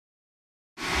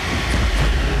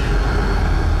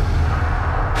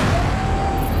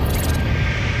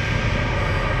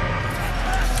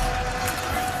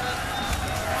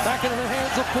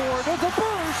Ford with a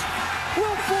burst.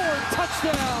 Will Ford,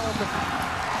 touchdown.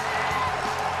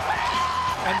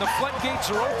 And the floodgates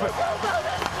are open.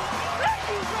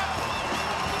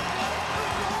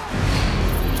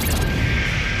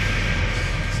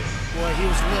 Boy, he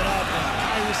was lit up.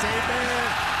 I was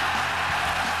there.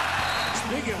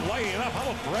 Speaking of lighting up, how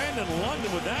about Brandon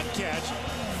London with that catch?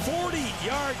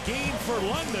 40-yard gain for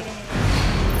London.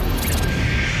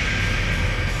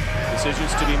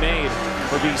 Decisions to be made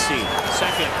for BC.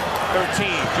 Second,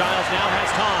 13. Giles now has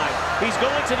time. He's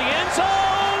going to the end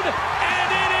zone, and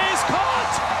it is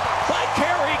caught by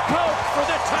Kerry Coke for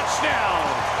the touchdown.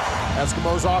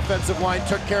 Eskimos' offensive line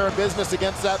took care of business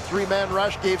against that three-man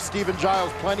rush, gave Stephen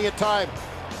Giles plenty of time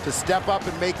to step up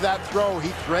and make that throw. He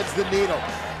threads the needle.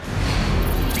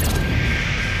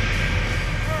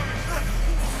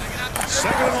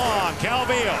 Second and long,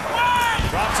 Calvillo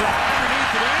drops it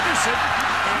underneath to Anderson,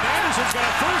 and Anderson's got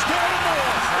a first down and more.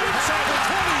 Inside the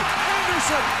 20,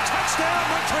 Anderson, touchdown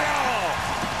Montreal.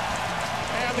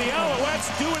 And the Alouettes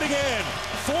do it again.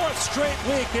 Fourth straight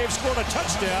week they've scored a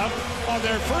touchdown on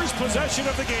their first possession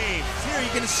of the game. Here you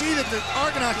can see that the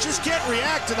Argonauts just can't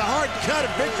react to the hard cut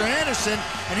of Victor Anderson,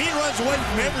 and he runs away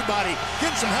from everybody,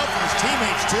 getting some help from his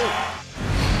teammates too.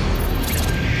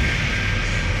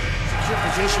 Secure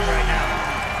position right now.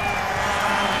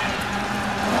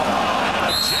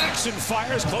 Jackson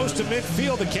fires close to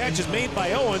midfield. The catch is made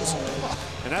by Owens,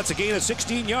 and that's a gain of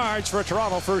 16 yards for a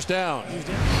Toronto first down.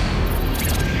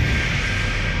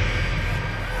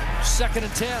 Second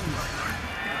and 10.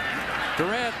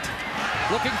 Durant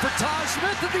looking for Taj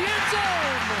Smith at the end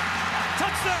zone.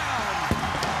 Touchdown.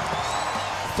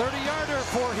 30-yarder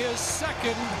for his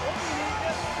second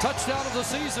touchdown of the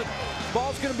season.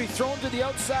 Ball's going to be thrown to the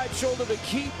outside shoulder to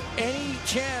keep any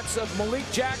chance of Malik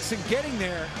Jackson getting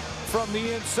there from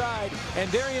the inside.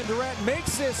 And Darian Durant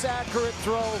makes this accurate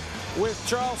throw with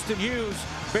Charleston Hughes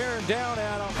bearing down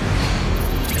at him.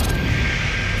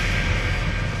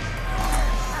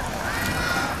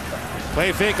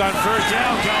 Play fake on first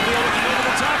down. Calvillo looking over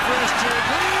the top for SJ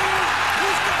Green.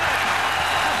 He's got it.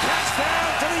 A touchdown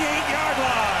to the 8-yard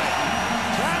line.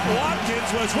 Pat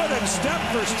Watkins was with him step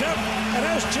for step, and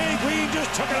SJ Green just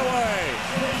took it away.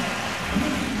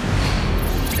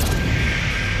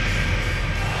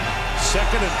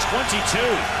 Second and 22.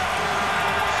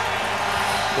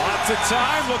 Lots of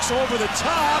time. Looks over the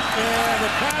top, and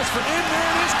the pass for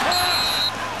Inman is caught.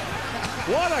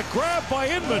 What a grab by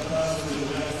Inman.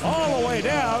 All the way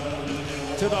down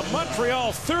to the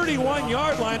Montreal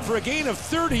 31-yard line for a gain of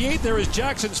 38. There is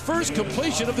Jackson's first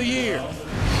completion of the year.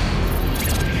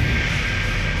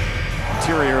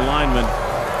 Interior lineman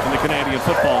in the Canadian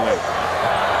Football League.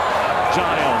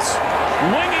 Giles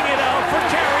winging it out for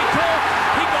Kerry Coke.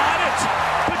 He got it.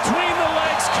 Between the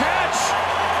legs catch.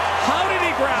 How did he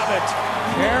grab it?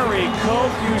 Kerry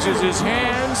Coke uses his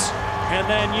hands and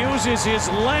then uses his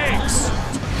legs.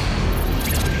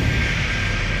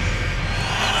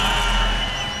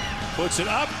 Puts it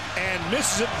up and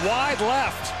misses it wide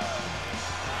left.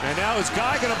 And now is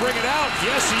Guy going to bring it out?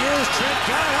 Yes, he is. Trent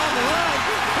Guy on the run.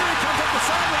 Here he comes up the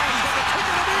sideline. He's got the kick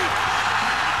in the knee.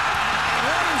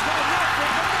 Warner's got enough for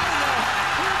Fernando.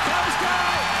 Here comes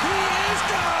Guy. He is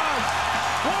gone.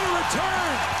 What a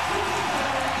return.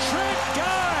 Trent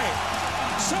Guy.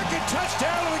 Second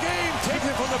touchdown of the game.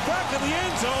 Taken from the back of the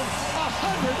end zone.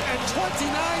 129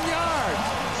 yards.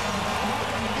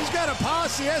 He's got a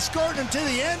posse escorting him to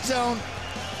the end zone.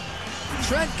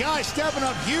 Trent Guy stepping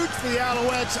up huge for the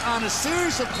Alouettes on a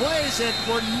series of plays that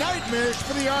were nightmares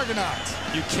for the Argonauts.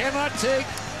 You cannot take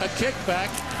a kickback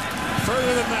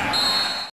further than that.